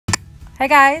Hey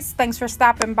guys, thanks for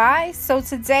stopping by. So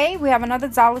today we have another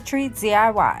Dollar Tree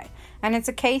DIY, and it's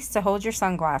a case to hold your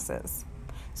sunglasses.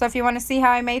 So if you want to see how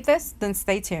I made this, then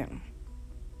stay tuned.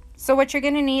 So what you're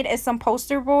going to need is some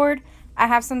poster board. I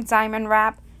have some diamond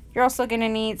wrap. You're also going to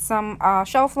need some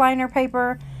shelf liner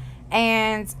paper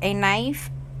and a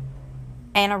knife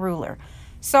and a ruler.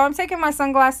 So I'm taking my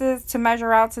sunglasses to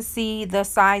measure out to see the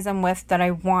size and width that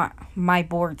I want my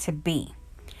board to be.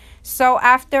 So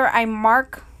after I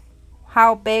mark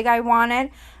how big I want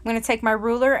it, I'm going to take my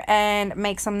ruler and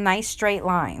make some nice straight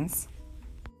lines.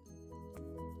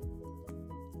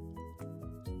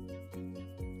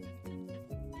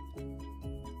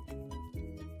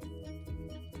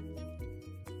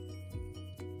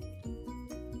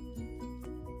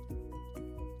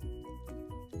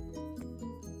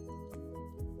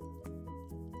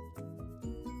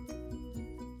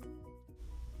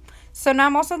 So now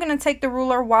I'm also going to take the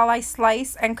ruler while I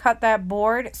slice and cut that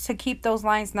board to keep those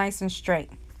lines nice and straight.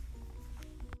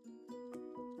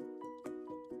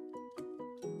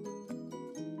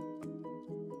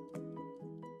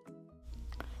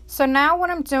 So now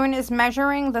what I'm doing is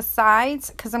measuring the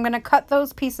sides because I'm going to cut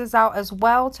those pieces out as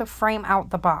well to frame out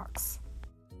the box.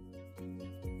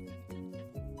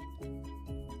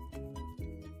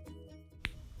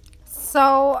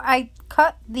 So I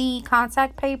cut the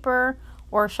contact paper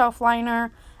or shelf liner.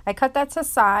 I cut that to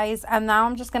size, and now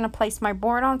I'm just going to place my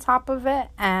board on top of it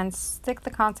and stick the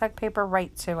contact paper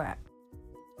right to it.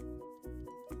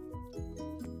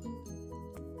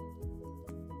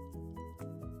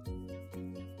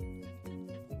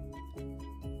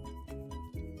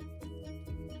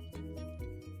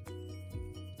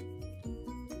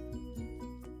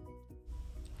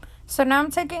 So now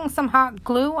I'm taking some hot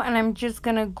glue and I'm just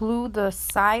going to glue the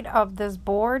side of this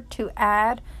board to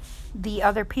add the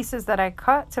other pieces that I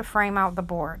cut to frame out the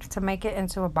board to make it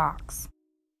into a box.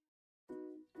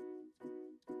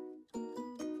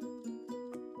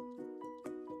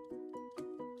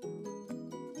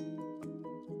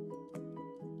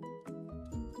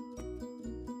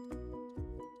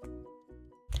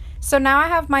 So now I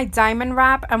have my diamond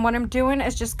wrap, and what I'm doing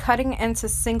is just cutting into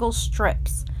single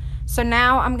strips. So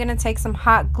now I'm going to take some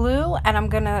hot glue and I'm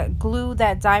going to glue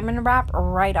that diamond wrap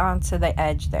right onto the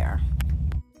edge there.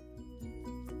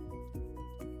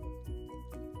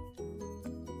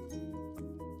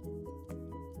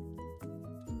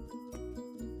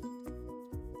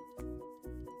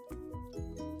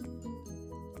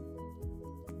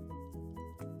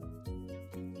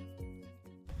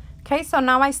 Okay, so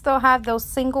now I still have those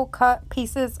single cut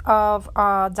pieces of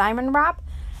diamond wrap.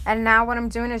 And now what I'm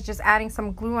doing is just adding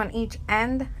some glue on each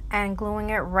end and gluing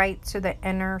it right to the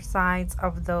inner sides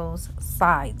of those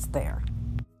sides there.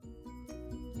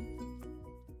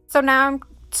 So now I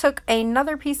took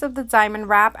another piece of the diamond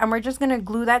wrap and we're just going to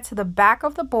glue that to the back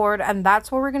of the board, and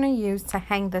that's what we're going to use to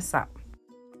hang this up.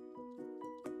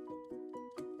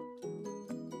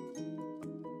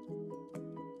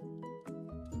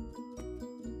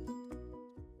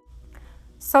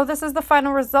 So this is the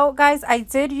final result, guys. I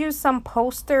did use some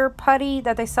poster putty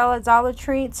that they sell at Dollar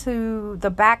Tree to the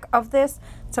back of this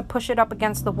to push it up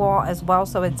against the wall as well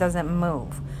so it doesn't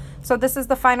move. So this is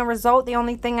the final result. The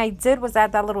only thing I did was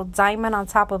add that little diamond on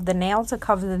top of the nail to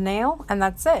cover the nail, and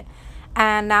that's it.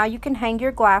 And now you can hang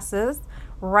your glasses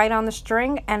right on the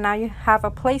string, and now you have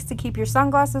a place to keep your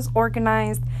sunglasses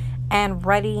organized and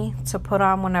ready to put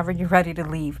on whenever you're ready to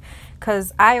leave.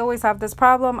 Because I always have this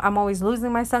problem. I'm always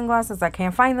losing my sunglasses. I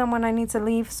can't find them when I need to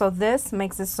leave. So this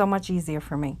makes it so much easier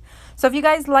for me. So if you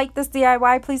guys like this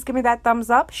DIY, please give me that thumbs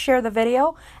up, share the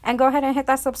video, and go ahead and hit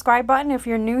that subscribe button if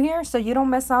you're new here so you don't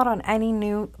miss out on any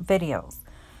new videos.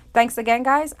 Thanks again,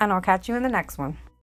 guys, and I'll catch you in the next one.